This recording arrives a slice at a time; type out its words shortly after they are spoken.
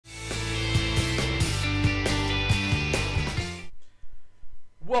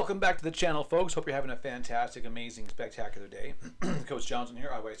Welcome back to the channel, folks. Hope you're having a fantastic, amazing, spectacular day. Coach Johnson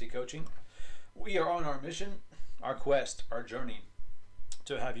here, IYC Coaching. We are on our mission, our quest, our journey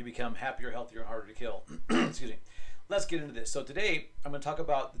to have you become happier, healthier, and harder to kill. Excuse me. Let's get into this. So today, I'm going to talk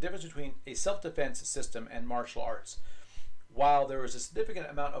about the difference between a self-defense system and martial arts. While there is a significant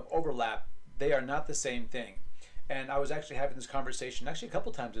amount of overlap, they are not the same thing. And I was actually having this conversation actually a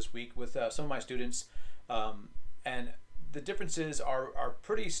couple times this week with some of my students, and the differences are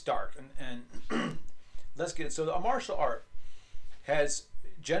pretty stark. And let's get it. So a martial art has,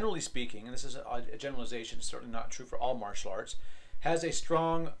 generally speaking, and this is a generalization, it's certainly not true for all martial arts, has a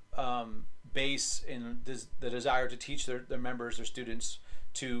strong base in the desire to teach their members, their students,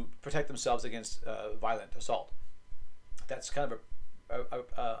 to protect themselves against violent assault. That's kind of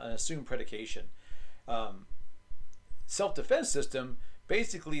an assumed predication. Self-defense system,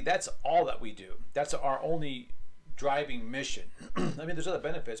 basically that's all that we do. That's our only driving mission. I mean, there's other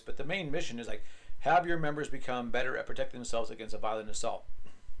benefits, but the main mission is like have your members become better at protecting themselves against a violent assault,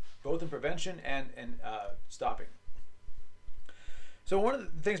 both in prevention and stopping. So one of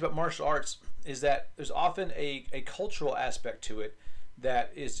the things about martial arts is that there's often a cultural aspect to it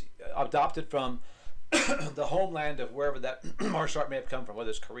that is adopted from the homeland of wherever that martial art may have come from,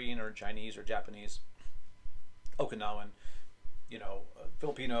 whether it's Korean or Chinese or Japanese, Okinawan,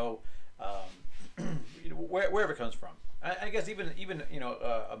 Filipino, wherever it comes from. I guess even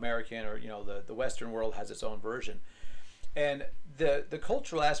American or the Western world has its own version, and the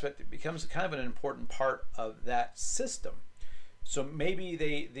cultural aspect becomes kind of an important part of that system. So maybe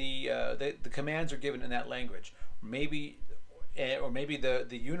the commands are given in that language, maybe the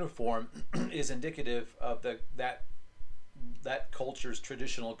uniform is indicative of that culture's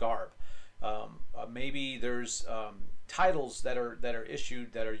traditional garb. Maybe there's titles that are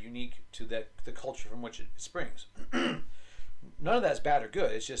issued that are unique to the culture from which it springs. None of that's bad or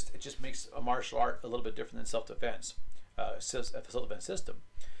good. It just makes a martial art a little bit different than self-defense. A self-defense system.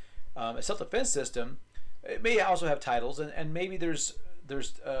 A self-defense system, it may also have titles, and maybe there's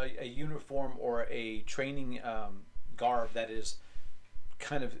a uniform or a training garb that is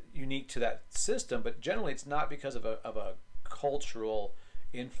kind of unique to that system, but generally it's not because of a cultural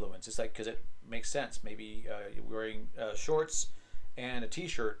influence. It's like because it makes sense. Maybe you're wearing shorts and a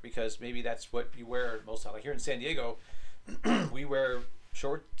t-shirt because maybe that's what you wear most of the time. Like here in San Diego, we wear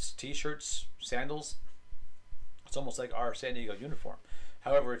shorts, t-shirts, sandals. It's almost like our San Diego uniform.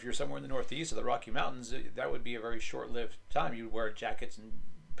 However, if you're somewhere in the Northeast or the Rocky Mountains, that would be a very short-lived time. You would wear jackets and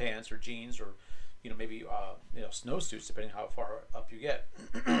pants or jeans or maybe snowsuits, depending how far up you get.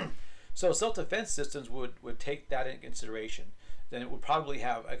 So self-defense systems would take that into consideration. Then it would probably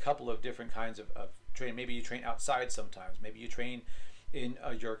have a couple of different kinds of training. Maybe you train outside sometimes. Maybe you train in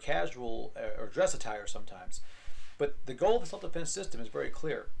your casual or dress attire sometimes. But the goal of the self-defense system is very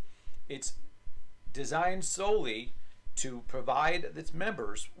clear. It's designed solely to provide its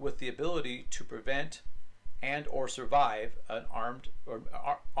members with the ability to prevent and or survive an armed or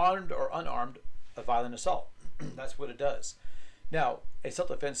unarmed violent assault. That's what it does. Now, a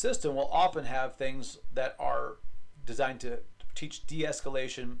self-defense system will often have things that are designed to teach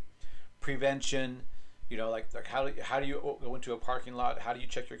de-escalation, prevention, like how do you go into a parking lot? How do you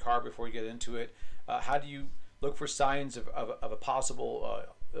check your car before you get into it? How do you look for signs of a possible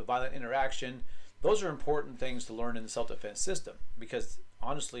violent interaction? Those are important things to learn in the self-defense system, because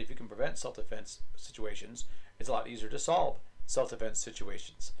honestly, if you can prevent self-defense situations, it's a lot easier to solve self-defense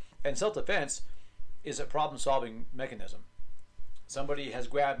situations. And self-defense is a problem-solving mechanism. Somebody has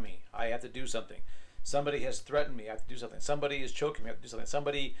grabbed me, I have to do something. Somebody has threatened me, I have to do something. Somebody is choking me, I have to do something.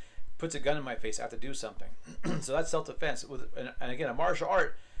 Somebody puts a gun in my face, I have to do something. So that's self-defense. And again, a martial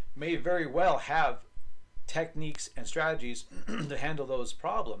art may very well have techniques and strategies to handle those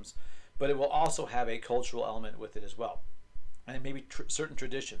problems, but it will also have a cultural element with it as well. And it may be certain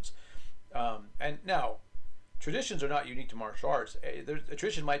traditions. And now, traditions are not unique to martial arts. A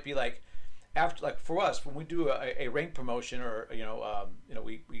tradition might be like, for us, when we do a rank promotion or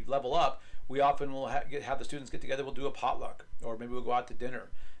we level up, we often will have the students get together. We'll do a potluck, or maybe we'll go out to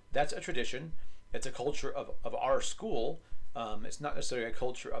dinner. That's a tradition. It's a culture of our school. It's not necessarily a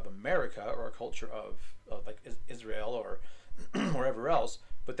culture of America or a culture of like Israel or wherever else.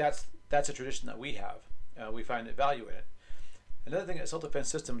 But that's a tradition that we have. We find value in it. Another thing that self-defense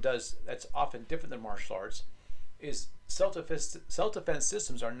system does that's often different than martial arts is self-defense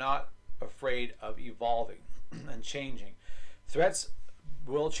systems are not afraid of evolving and changing. Threats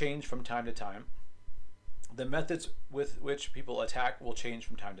will change from time to time. The methods with which people attack will change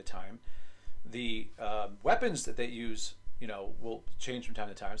from time to time. The weapons that they use, will change from time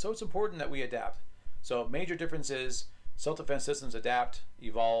to time. So it's important that we adapt. So major difference is Self-defense systems adapt,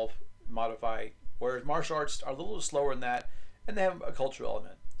 evolve, modify, whereas martial arts are a little slower in that, and they have a cultural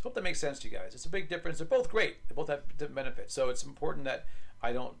element. So hope that makes sense to you guys. It's a big difference. They're both great. They both have different benefits. So it's important that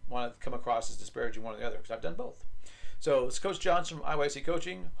I don't want to come across as disparaging one or the other, because I've done both. So it's Coach Johnson from IYC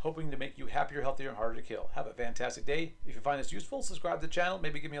Coaching, hoping to make you happier, healthier, and harder to kill. Have a fantastic day. If you find this useful, subscribe to the channel.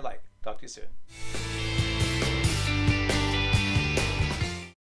 Maybe give me a like. Talk to you soon.